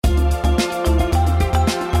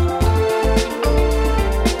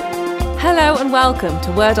and welcome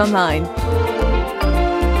to Word Online.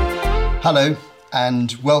 Hello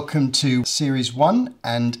and welcome to Series 1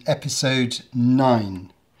 and Episode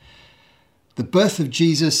 9. The birth of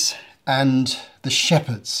Jesus and the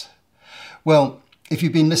shepherds. Well, if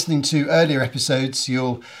you've been listening to earlier episodes,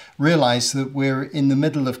 you'll realise that we're in the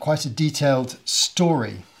middle of quite a detailed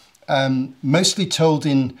story, mostly told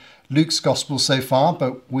in Luke's Gospel so far,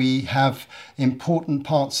 but we have important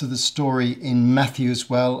parts of the story in Matthew as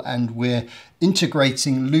well, and we're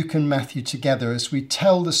integrating Luke and Matthew together as we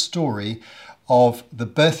tell the story of the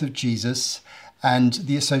birth of Jesus and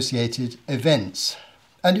the associated events.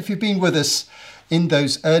 And if you've been with us in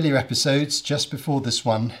those earlier episodes, just before this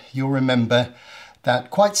one, you'll remember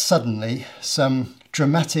that quite suddenly some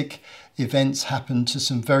dramatic events happened to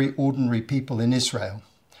some very ordinary people in Israel.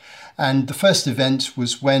 And the first event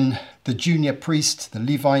was when the junior priest, the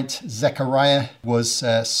Levite Zechariah, was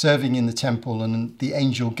serving in the temple, and the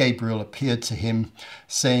angel Gabriel appeared to him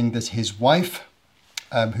saying that his wife,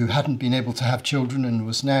 who hadn't been able to have children and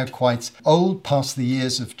was now quite old, past the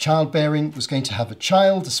years of childbearing, was going to have a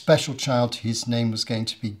child, a special child. His name was going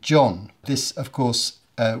to be John. This, of course,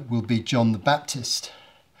 will be John the Baptist.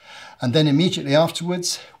 And then immediately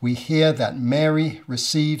afterwards, we hear that Mary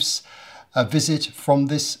receives a visit from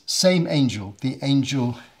this same angel, the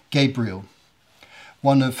angel Gabriel,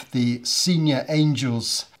 one of the senior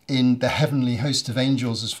angels in the heavenly host of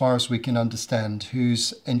angels, as far as we can understand,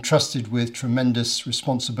 who's entrusted with tremendous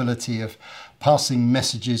responsibility of passing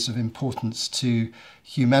messages of importance to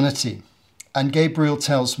humanity. And Gabriel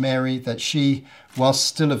tells Mary that she, whilst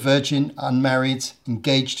still a virgin, unmarried,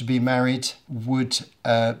 engaged to be married, would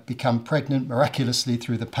become pregnant miraculously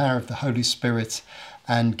through the power of the Holy Spirit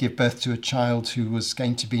and give birth to a child who was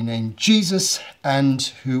going to be named Jesus and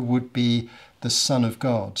who would be the Son of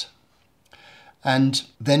God. And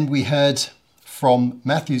then we heard from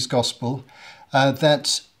Matthew's Gospel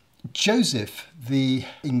that Joseph, the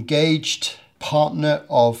engaged partner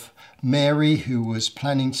of Mary, who was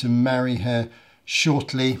planning to marry her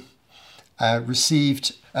shortly,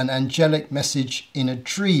 received an angelic message in a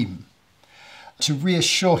dream to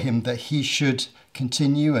reassure him that he should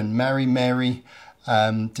continue and marry Mary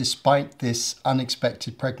despite this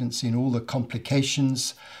unexpected pregnancy and all the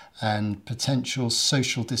complications and potential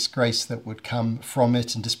social disgrace that would come from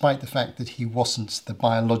it. And despite the fact that he wasn't the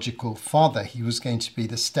biological father, he was going to be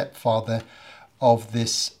the stepfather of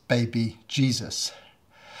this baby Jesus.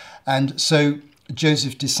 And so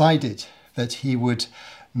Joseph decided that he would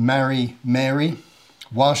marry Mary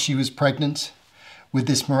while she was pregnant with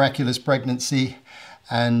this miraculous pregnancy.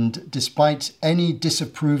 And despite any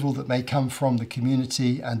disapproval that may come from the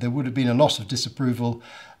community, and there would have been a lot of disapproval,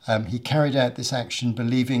 he carried out this action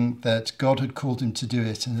believing that God had called him to do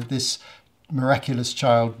it and that this miraculous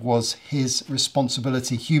child was his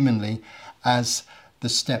responsibility humanly as the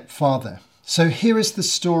stepfather. So here is the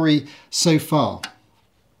story so far.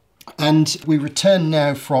 And we return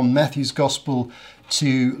now from Matthew's Gospel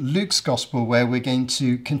to Luke's Gospel, where we're going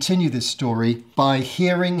to continue this story by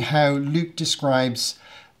hearing how Luke describes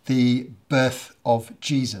the birth of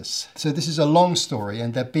Jesus. So this is a long story,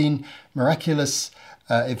 and there have been miraculous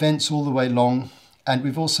events all the way along. And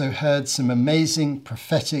we've also heard some amazing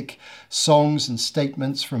prophetic songs and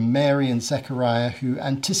statements from Mary and Zechariah, who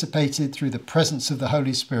anticipated through the presence of the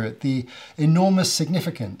Holy Spirit the enormous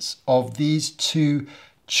significance of these two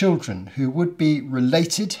children who would be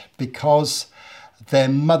related because their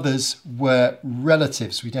mothers were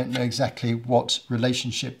relatives. We don't know exactly what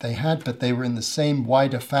relationship they had, but they were in the same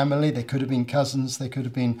wider family. They could have been cousins. They could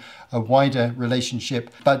have been a wider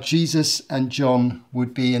relationship. But Jesus and John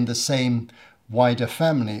would be in the same wider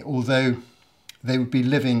family, although they would be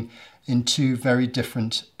living in two very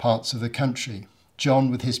different parts of the country.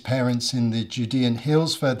 John with his parents in the Judean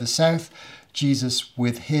hills further south, Jesus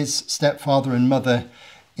with his stepfather and mother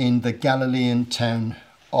in the Galilean town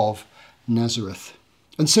of Nazareth.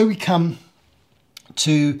 And so we come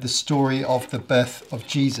to the story of the birth of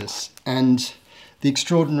Jesus and the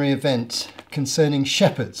extraordinary event concerning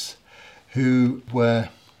shepherds who were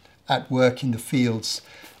at work in the fields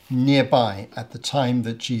nearby at the time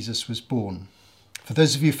that Jesus was born. For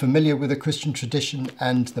those of you familiar with the Christian tradition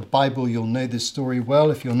and the Bible, you'll know this story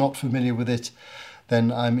well. If you're not familiar with it, then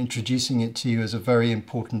I'm introducing it to you as a very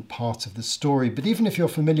important part of the story. But even if you're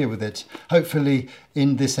familiar with it, hopefully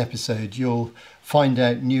in this episode, you'll find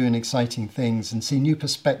out new and exciting things and see new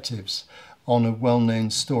perspectives on a well-known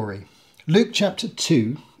story. Luke chapter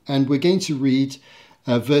 2, and we're going to read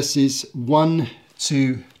verses 1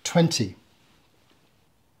 to 20.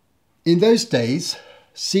 In those days,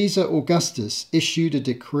 Caesar Augustus issued a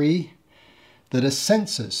decree that a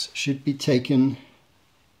census should be taken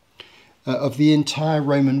of the entire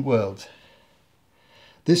Roman world.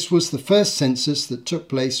 This was the first census that took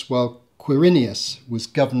place while Quirinius was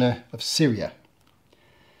governor of Syria.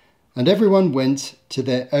 And everyone went to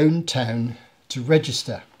their own town to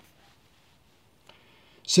register.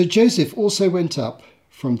 So Joseph also went up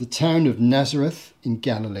from the town of Nazareth in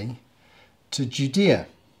Galilee to Judea,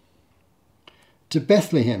 to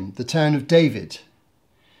Bethlehem, the town of David,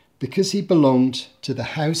 because he belonged to the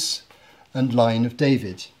house and line of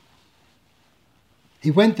David.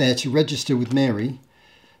 He went there to register with Mary,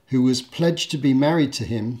 who was pledged to be married to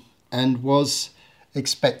him and was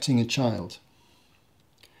expecting a child.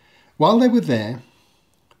 While they were there,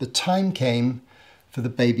 the time came for the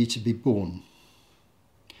baby to be born.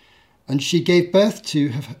 And she gave birth to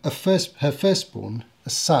her firstborn, a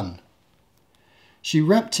son. She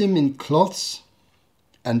wrapped him in cloths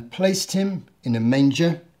and placed him in a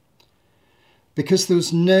manger because there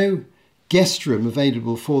was no guest room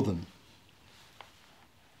available for them.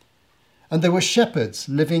 And there were shepherds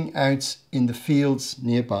living out in the fields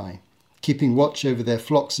nearby, keeping watch over their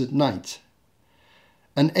flocks at night.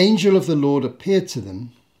 An angel of the Lord appeared to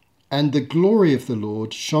them, and the glory of the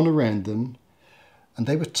Lord shone around them, and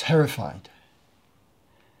they were terrified.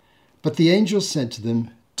 But the angel said to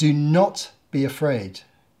them, "Do not be afraid.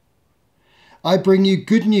 I bring you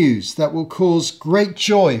good news that will cause great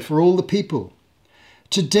joy for all the people.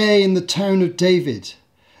 Today in the town of David,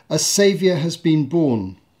 a Saviour has been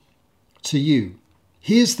born to you.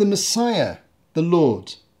 He is the Messiah, the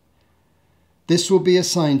Lord. This will be a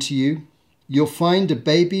sign to you. You'll find a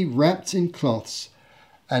baby wrapped in cloths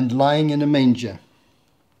and lying in a manger."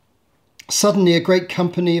 Suddenly a great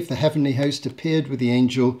company of the heavenly host appeared with the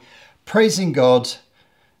angel, praising God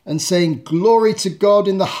and saying, "Glory to God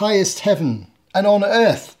in the highest heaven, and on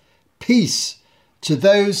earth peace to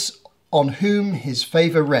those on whom his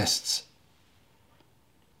favour rests."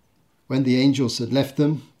 When the angels had left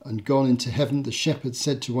them and gone into heaven, the shepherds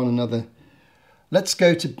said to one another, "Let's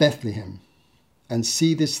go to Bethlehem and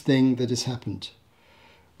see this thing that has happened,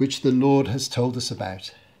 which the Lord has told us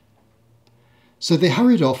about." So they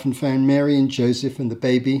hurried off and found Mary and Joseph and the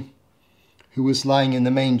baby, who was lying in the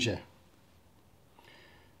manger.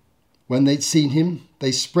 When they'd seen him,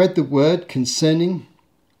 they spread the word concerning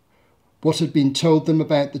what had been told them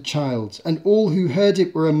about the child, and all who heard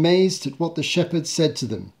it were amazed at what the shepherds said to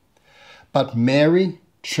them. But Mary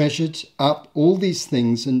treasured up all these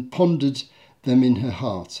things and pondered them in her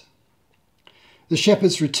heart. The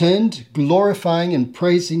shepherds returned, glorifying and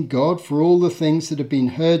praising God for all the things that had been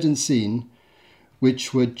heard and seen,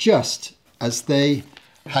 which were just as they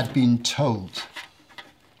had been told.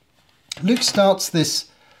 Luke starts this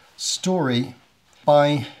story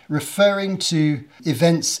by referring to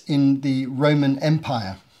events in the Roman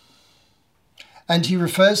Empire. And he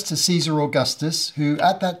refers to Caesar Augustus, who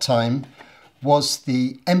at that time was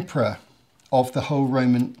the emperor of the whole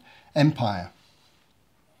Roman Empire.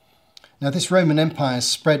 Now, this Roman Empire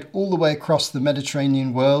spread all the way across the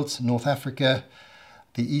Mediterranean world, North Africa,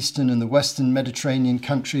 the eastern and the western Mediterranean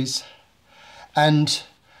countries, and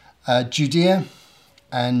Judea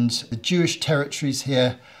and the Jewish territories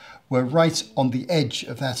here were right on the edge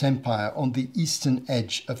of that empire, on the eastern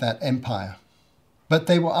edge of that empire. But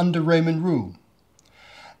they were under Roman rule.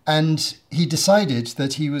 And he decided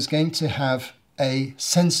that he was going to have a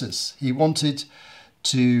census. He wanted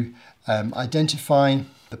to identify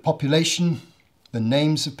the population, the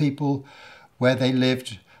names of people, where they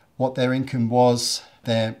lived, what their income was,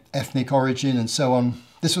 their ethnic origin, and so on.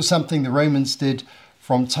 This was something the Romans did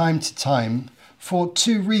from time to time for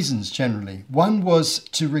two reasons generally. One was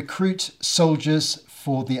to recruit soldiers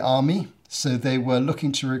for the army. So they were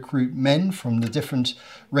looking to recruit men from the different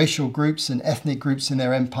racial groups and ethnic groups in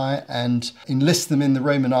their empire and enlist them in the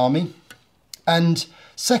Roman army. And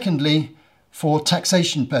secondly, for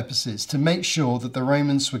taxation purposes, to make sure that the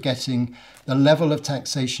Romans were getting the level of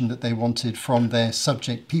taxation that they wanted from their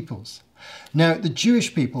subject peoples. Now, the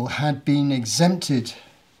Jewish people had been exempted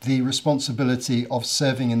the responsibility of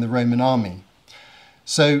serving in the Roman army.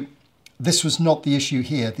 So this was not the issue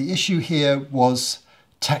here. The issue here was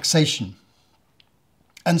taxation.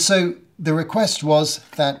 And so the request was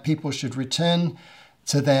that people should return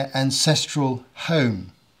to their ancestral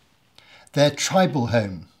home, their tribal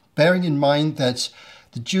home, bearing in mind that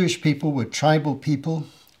the Jewish people were tribal people.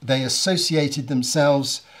 They associated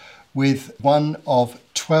themselves with one of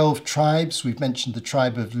 12 tribes. We've mentioned the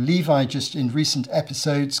tribe of Levi just in recent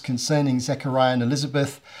episodes concerning Zechariah and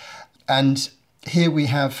Elizabeth. And here we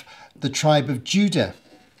have the tribe of Judah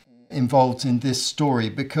involved in this story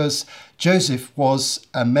because Joseph was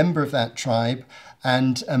a member of that tribe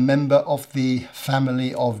and a member of the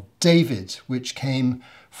family of David, which came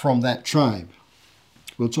from that tribe.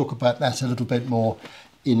 We'll talk about that a little bit more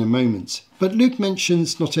in a moment. But Luke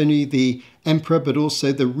mentions not only the emperor, but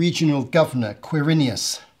also the regional governor,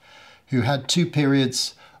 Quirinius, who had 2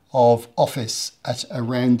 periods of office at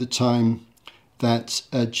around the time that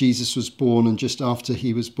Jesus was born and just after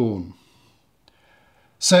he was born.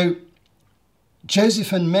 So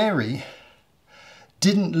Joseph and Mary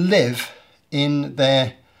didn't live in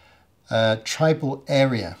their tribal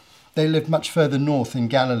area. They lived much further north in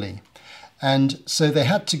Galilee. And so they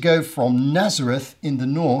had to go from Nazareth in the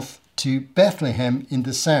north to Bethlehem in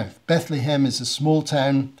the south. Bethlehem is a small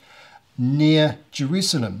town near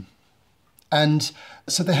Jerusalem. And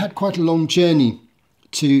so they had quite a long journey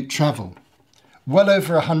to travel. Well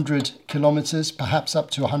over 100 kilometres, perhaps up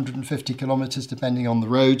to 150 kilometres, depending on the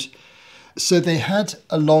road. So they had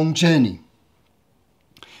a long journey.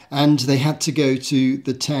 And they had to go to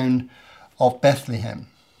the town of Bethlehem.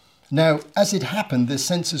 Now, as it happened, the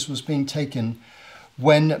census was being taken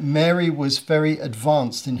when Mary was very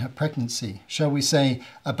advanced in her pregnancy, shall we say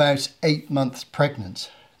about 8 months pregnant.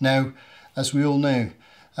 Now, as we all know,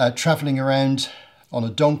 travelling around on a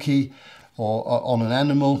donkey or on an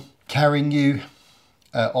animal, carrying you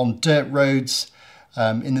on dirt roads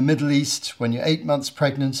in the Middle East when you're 8 months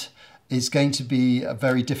pregnant is going to be a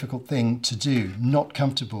very difficult thing to do, not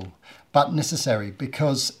comfortable, but necessary,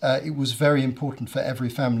 because it was very important for every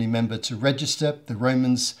family member to register. The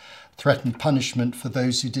Romans threatened punishment for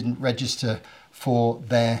those who didn't register for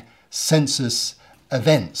their census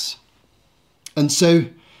events. And so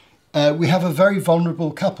we have a very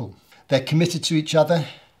vulnerable couple. They're committed to each other,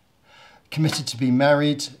 committed to be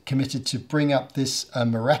married, committed to bring up this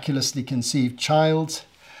miraculously conceived child.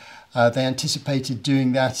 They anticipated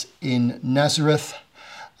doing that in Nazareth.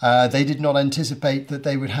 They did not anticipate that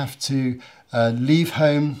they would have to leave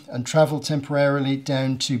home and travel temporarily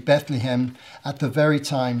down to Bethlehem at the very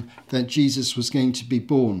time that Jesus was going to be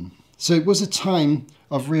born. So it was a time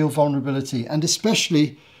of real vulnerability, and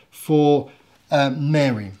especially for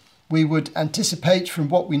Mary. We would anticipate from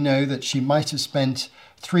what we know that she might have spent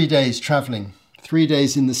 3 days travelling, 3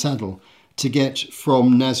 days in the saddle to get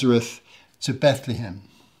from Nazareth to Bethlehem.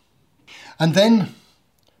 And then,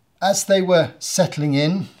 as they were settling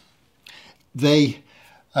in, they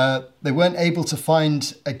weren't able to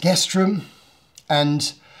find a guest room.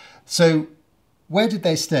 And so where did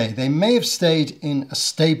they stay? They may have stayed in a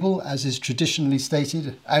stable, as is traditionally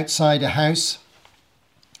stated, outside a house.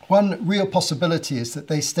 One real possibility is that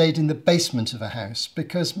they stayed in the basement of a house,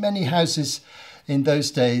 because many houses in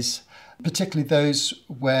those days, particularly those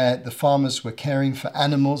where the farmers were caring for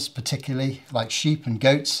animals, particularly like sheep and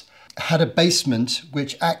goats, had a basement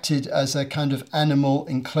which acted as a kind of animal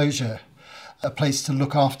enclosure, a place to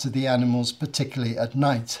look after the animals, particularly at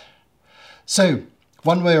night. So,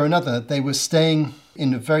 one way or another, they were staying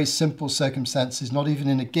in very simple circumstances, not even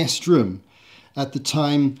in a guest room, at the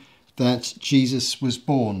time that Jesus was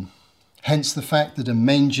born. Hence the fact that a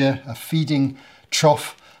manger, a feeding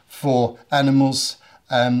trough for animals,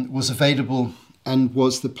 was available and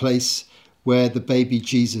was the place where the baby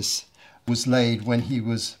Jesus was laid when he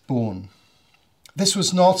was born. This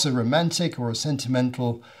was not a romantic or a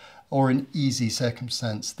sentimental or an easy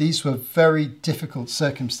circumstance. These were very difficult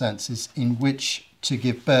circumstances in which to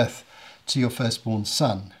give birth to your firstborn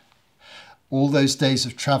son. All those days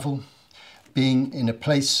of travel, being in a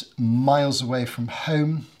place miles away from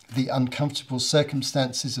home, the uncomfortable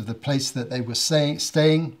circumstances of the place that they were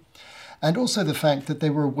staying, and also the fact that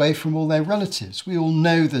they were away from all their relatives. We all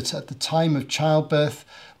know that at the time of childbirth,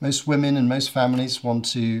 most women and most families want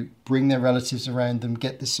to bring their relatives around them,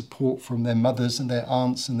 get the support from their mothers and their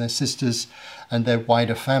aunts and their sisters and their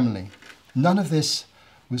wider family. None of this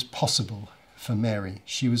was possible for Mary.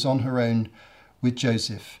 She was on her own with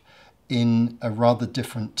Joseph in a rather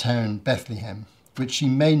different town, Bethlehem, which she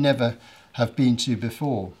may never have been to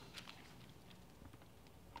before.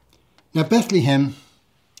 Now, Bethlehem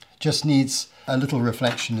just needs a little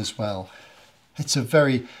reflection as well. It's a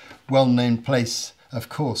very well-known place, of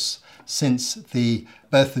course, since the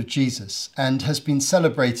birth of Jesus, and has been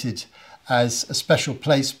celebrated as a special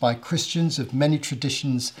place by Christians of many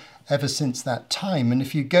traditions ever since that time. And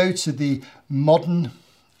if you go to the modern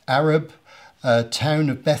Arab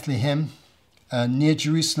town of Bethlehem near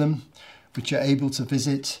Jerusalem, which you're able to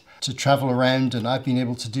visit, to travel around, and I've been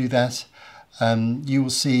able to do that, you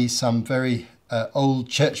will see some very old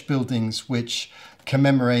church buildings which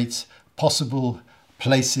commemorate possible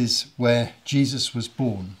places where Jesus was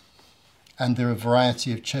born. And there are a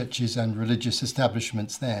variety of churches and religious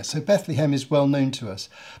establishments there. So Bethlehem is well known to us.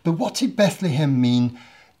 But what did Bethlehem mean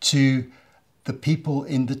to the people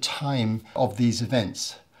in the time of these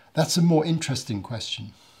events? That's a more interesting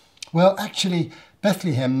question. Well, actually,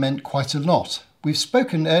 Bethlehem meant quite a lot. We've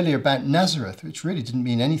spoken earlier about Nazareth, which really didn't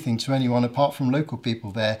mean anything to anyone apart from local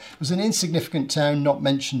people there. It was an insignificant town not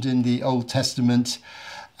mentioned in the Old Testament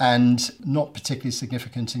and not particularly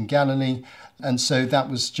significant in Galilee. And so that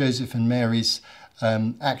was Joseph and Mary's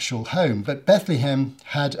actual home. But Bethlehem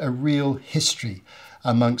had a real history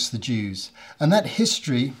amongst the Jews. And that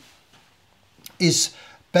history is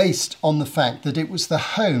based on the fact that it was the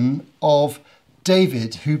home of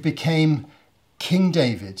David, who became King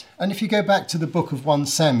David. And if you go back to the book of 1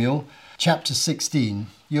 Samuel, chapter 16,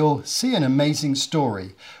 you'll see an amazing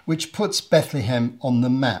story which puts Bethlehem on the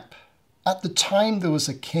map. At the time, there was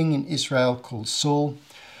a king in Israel called Saul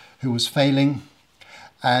who was failing,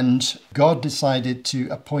 and God decided to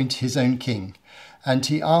appoint his own king. And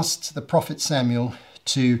he asked the prophet Samuel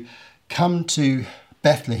to come to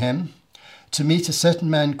Bethlehem to meet a certain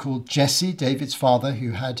man called Jesse, David's father,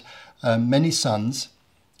 who had many sons,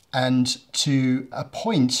 and to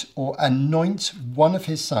appoint or anoint one of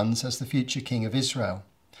his sons as the future king of Israel.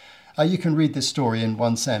 You can read this story in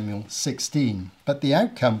 1 Samuel 16. But the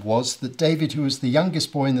outcome was that David, who was the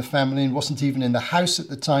youngest boy in the family and wasn't even in the house at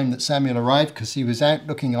the time that Samuel arrived because he was out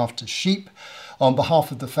looking after sheep on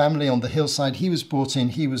behalf of the family on the hillside, he was brought in,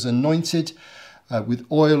 he was anointed with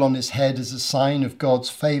oil on his head as a sign of God's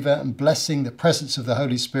favour and blessing, the presence of the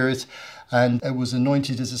Holy Spirit, and it was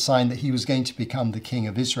anointed as a sign that he was going to become the king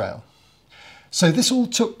of Israel. So this all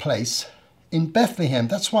took place in Bethlehem.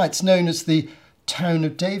 That's why it's known as the town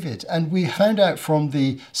of David. And we found out from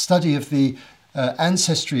the study of the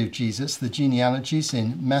ancestry of Jesus, the genealogies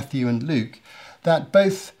in Matthew and Luke, that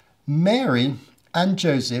both Mary and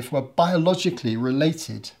Joseph were biologically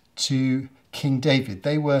related to King David.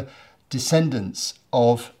 They were descendants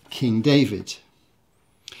of King David.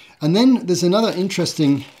 And then there's another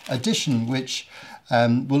interesting addition which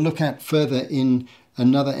we'll look at further in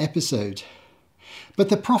another episode. But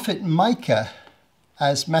the prophet Micah,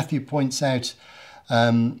 as Matthew points out,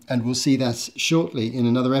 and we'll see that shortly in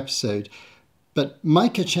another episode, but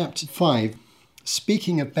Micah chapter 5,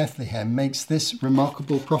 speaking of Bethlehem, makes this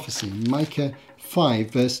remarkable prophecy. Micah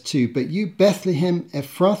 5 verse 2, "But you, Bethlehem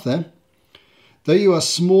Ephrathah, though you are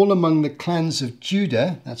small among the clans of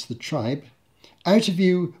Judah," that's the tribe, "out of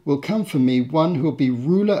you will come for me one who will be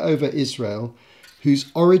ruler over Israel, whose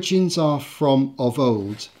origins are from of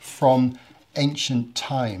old, from ancient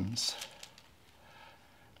times."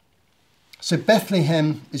 So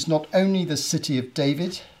Bethlehem is not only the city of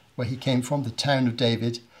David, where he came from, the town of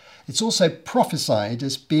David, it's also prophesied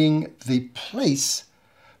as being the place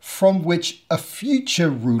from which a future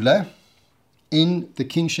ruler in the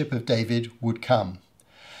kingship of David would come.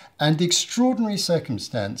 And the extraordinary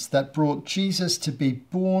circumstance that brought Jesus to be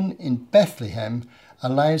born in Bethlehem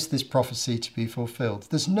allows this prophecy to be fulfilled.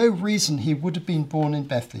 There's no reason he would have been born in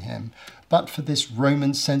Bethlehem but for this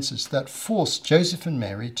Roman census that forced Joseph and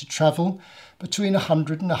Mary to travel between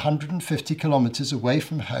 100 and 150 kilometers away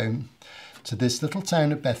from home to this little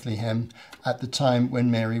town of Bethlehem at the time when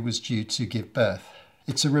Mary was due to give birth.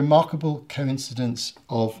 It's a remarkable coincidence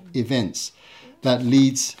of events that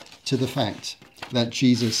leads to the fact that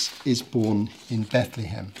Jesus is born in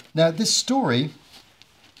Bethlehem. Now, this story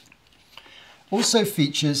also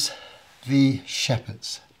features the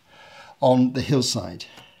shepherds on the hillside.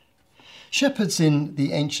 Shepherds in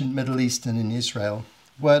the ancient Middle East and in Israel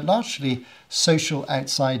were largely social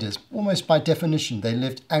outsiders. Almost by definition, they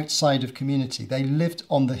lived outside of community. They lived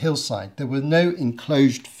on the hillside. There were no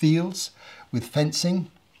enclosed fields with fencing,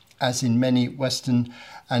 as in many Western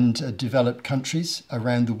and developed countries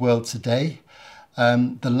around the world today.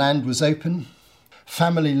 The land was open.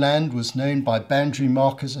 Family land was known by boundary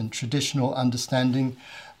markers and traditional understanding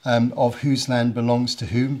of whose land belongs to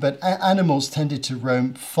whom, but animals tended to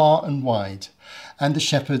roam far and wide, and the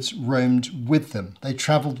shepherds roamed with them. They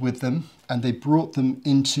travelled with them, and they brought them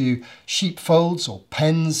into sheepfolds or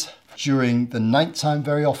pens during the night time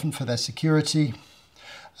very often for their security,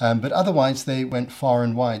 but otherwise they went far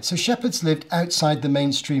and wide. So shepherds lived outside the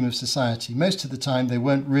mainstream of society. Most of the time they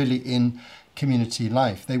weren't really in community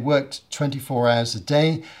life. They worked 24 hours a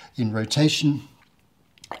day in rotation,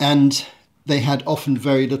 and they had often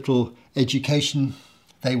very little education.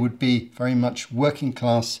 They would be very much working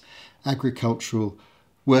class agricultural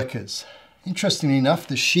workers. Interestingly enough,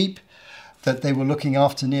 the sheep that they were looking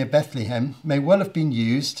after near Bethlehem may well have been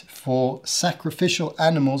used for sacrificial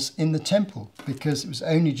animals in the temple, because it was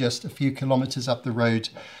only just a few kilometers up the road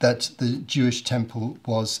that the Jewish temple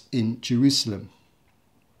was in Jerusalem.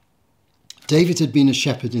 David had been a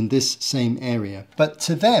shepherd in this same area, but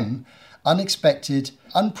to them, unexpected,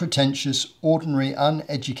 unpretentious, ordinary,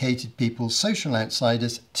 uneducated people, social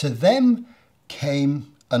outsiders. To them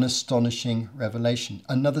came an astonishing revelation,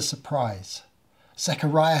 another surprise.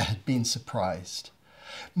 Zechariah had been surprised.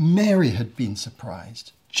 Mary had been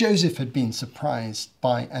surprised. Joseph had been surprised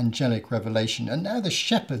by angelic revelation. And now the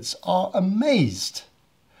shepherds are amazed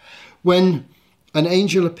when an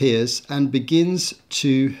angel appears and begins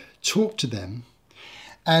to talk to them.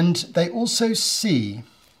 And they also see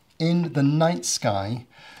in the night sky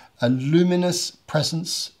a luminous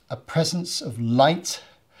presence, a presence of light,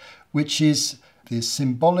 which is the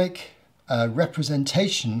symbolic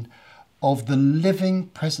representation of the living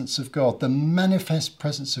presence of God, the manifest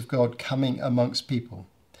presence of God coming amongst people.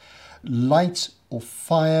 Light or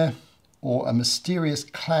fire or a mysterious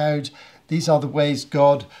cloud, these are the ways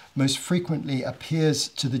God most frequently appears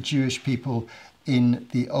to the Jewish people in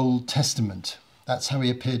the Old Testament. That's how he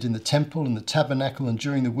appeared in the temple and the tabernacle and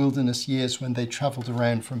during the wilderness years when they travelled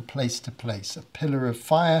around from place to place, a pillar of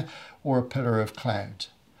fire or a pillar of cloud.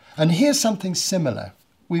 And here's something similar.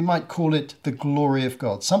 We might call it the glory of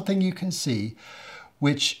God, something you can see,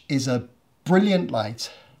 which is a brilliant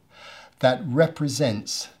light that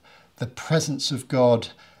represents the presence of God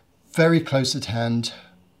very close at hand,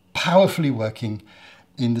 powerfully working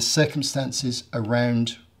in the circumstances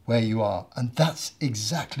around where you are. And that's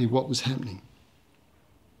exactly what was happening.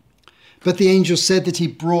 But the angel said that he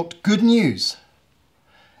brought good news,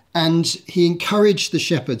 and he encouraged the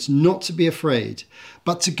shepherds not to be afraid,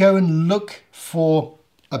 but to go and look for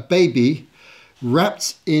a baby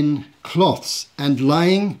wrapped in cloths and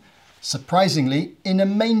lying, surprisingly, in a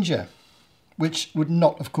manger, which would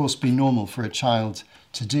not, of course, be normal for a child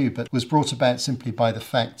to do, but was brought about simply by the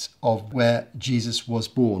fact of where Jesus was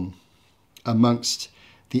born, amongst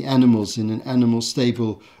the animals in an animal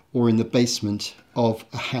stable or in the basement of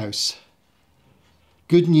a house.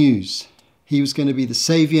 Good news. He was going to be the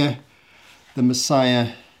Saviour, the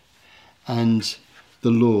Messiah, and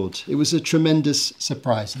the Lord. It was a tremendous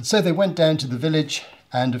surprise. And so they went down to the village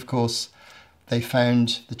and, of course, they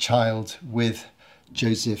found the child with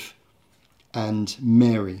Joseph and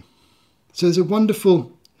Mary. So there's a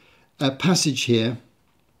wonderful passage here,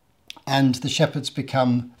 and the shepherds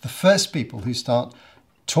become the first people who start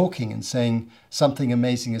talking and saying something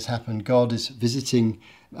amazing has happened. God is visiting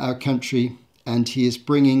our country and he is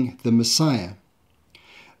bringing the Messiah.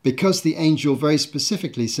 Because the angel very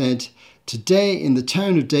specifically said, "Today in the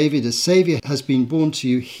town of David a Saviour has been born to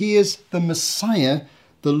you. He is the Messiah,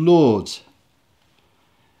 the Lord."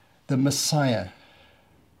 The Messiah,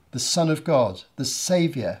 the Son of God, the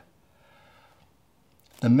Saviour.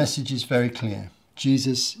 The message is very clear.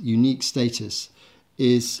 Jesus' unique status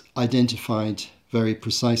is identified very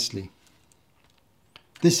precisely.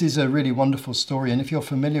 This is a really wonderful story, and if you're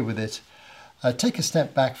familiar with it, take a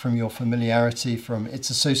step back from your familiarity, from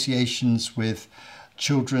its associations with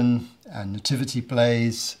children and nativity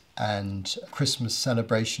plays and Christmas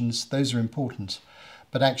celebrations. Those are important.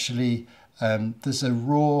 But actually, there's a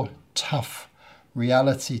raw, tough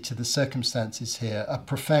reality to the circumstances here, a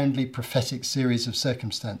profoundly prophetic series of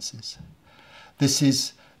circumstances. This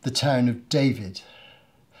is the town of David.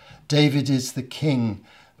 David is the king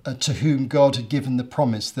to whom God had given the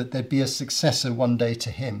promise that there'd be a successor one day to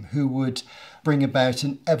him who would bring about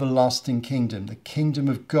an everlasting kingdom. The kingdom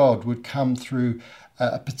of God would come through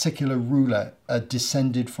a particular ruler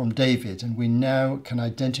descended from David. And we now can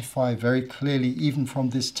identify very clearly, even from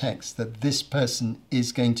this text, that this person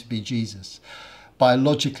is going to be Jesus,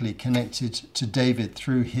 biologically connected to David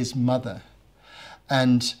through his mother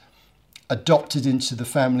and adopted into the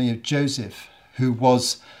family of Joseph, who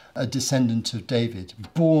was a descendant of David,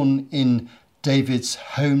 born in David's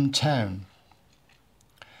hometown.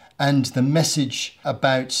 And the message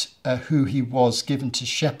about who he was given to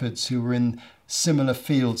shepherds who were in similar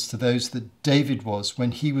fields to those that David was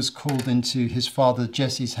when he was called into his father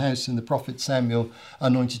Jesse's house, and the prophet Samuel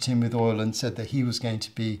anointed him with oil and said that he was going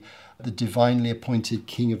to be the divinely appointed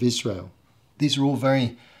king of Israel. These are all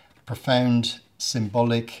very profound,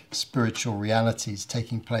 symbolic, spiritual realities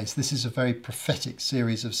taking place. This is a very prophetic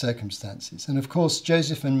series of circumstances. And of course,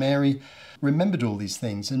 Joseph and Mary remembered all these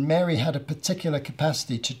things. And Mary had a particular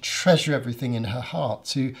capacity to treasure everything in her heart,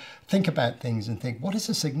 to think about things and think, what is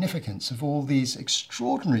the significance of all these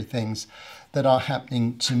extraordinary things that are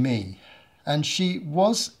happening to me? And she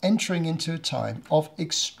was entering into a time of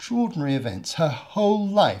extraordinary events. Her whole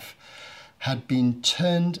life had been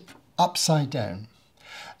turned upside down.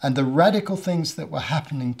 And the radical things that were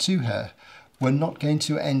happening to her were not going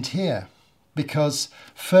to end here, because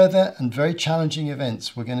further and very challenging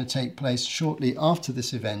events were going to take place shortly after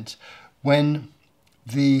this event, when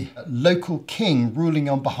the local king ruling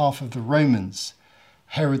on behalf of the Romans,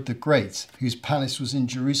 Herod the Great, whose palace was in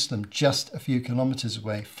Jerusalem just a few kilometres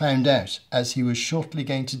away, found out, as he was shortly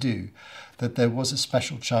going to do, that there was a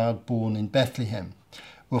special child born in Bethlehem.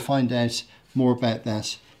 We'll find out more about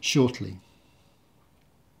that shortly.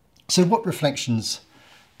 So what reflections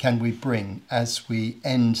can we bring as we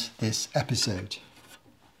end this episode?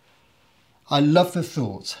 I love the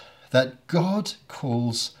thought that God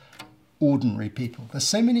calls ordinary people. There's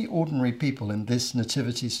so many ordinary people in this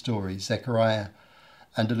nativity story: Zechariah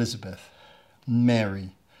and Elizabeth,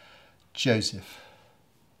 Mary, Joseph,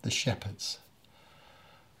 the shepherds.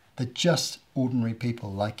 They're just ordinary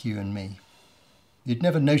people like you and me. You'd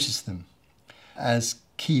never notice them as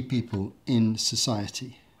key people in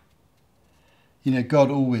society. You know,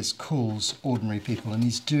 God always calls ordinary people, and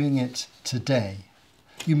he's doing it today.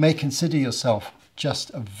 You may consider yourself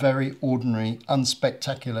just a very ordinary,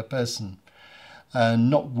 unspectacular person,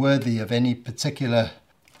 not worthy of any particular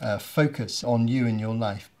focus on you in your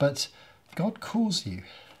life. But God calls you,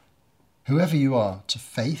 whoever you are, to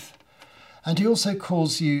faith. And he also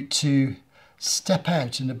calls you to step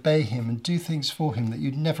out and obey him and do things for him that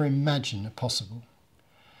you'd never imagine are possible.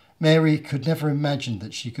 Mary could never imagine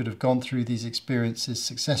that she could have gone through these experiences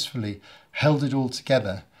successfully, held it all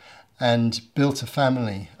together, and built a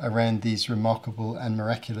family around these remarkable and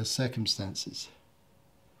miraculous circumstances.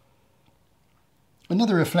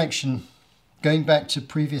 Another reflection, going back to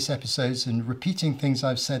previous episodes and repeating things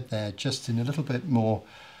I've said there just in a little bit more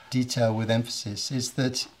detail with emphasis, is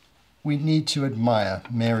that we need to admire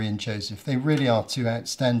Mary and Joseph. They really are two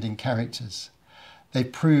outstanding characters. They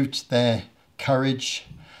proved their courage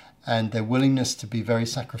and their willingness to be very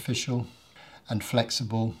sacrificial and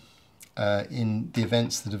flexible in the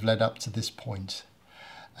events that have led up to this point.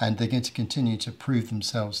 And they're going to continue to prove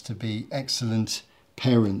themselves to be excellent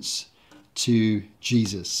parents to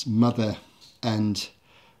Jesus, mother and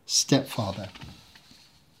stepfather.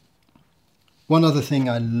 One other thing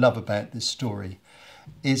I love about this story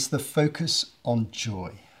is the focus on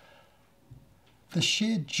joy. The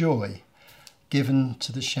sheer joy given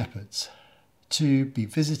to the shepherds to be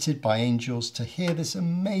visited by angels, to hear this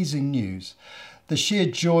amazing news. The sheer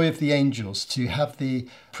joy of the angels to have the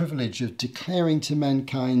privilege of declaring to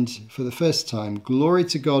mankind for the first time, glory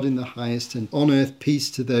to God in the highest, and on earth peace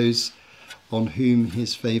to those on whom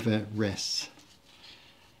his favour rests.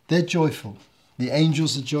 They're joyful. The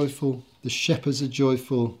angels are joyful. The shepherds are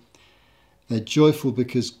joyful. They're joyful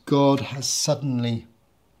because God has suddenly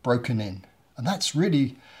broken in. And that's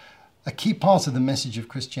really a key part of the message of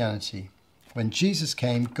Christianity. When Jesus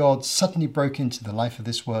came, God suddenly broke into the life of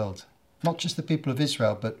this world. Not just the people of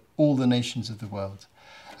Israel, but all the nations of the world.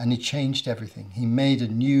 And he changed everything. He made a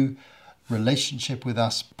new relationship with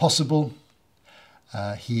us possible.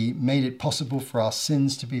 He made it possible for our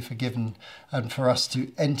sins to be forgiven and for us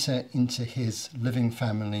to enter into his living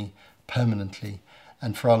family permanently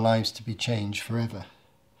and for our lives to be changed forever.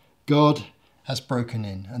 God has broken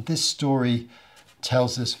in. And this story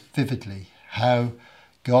tells us vividly how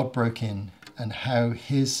God broke in and how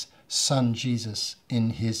his son Jesus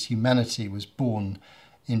in his humanity was born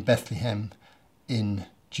in Bethlehem in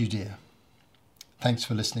Judea. Thanks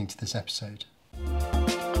for listening to this episode.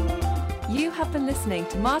 You have been listening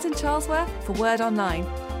to Martin Charlesworth for Word Online.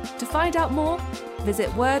 To find out more, visit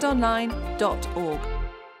wordonline.org.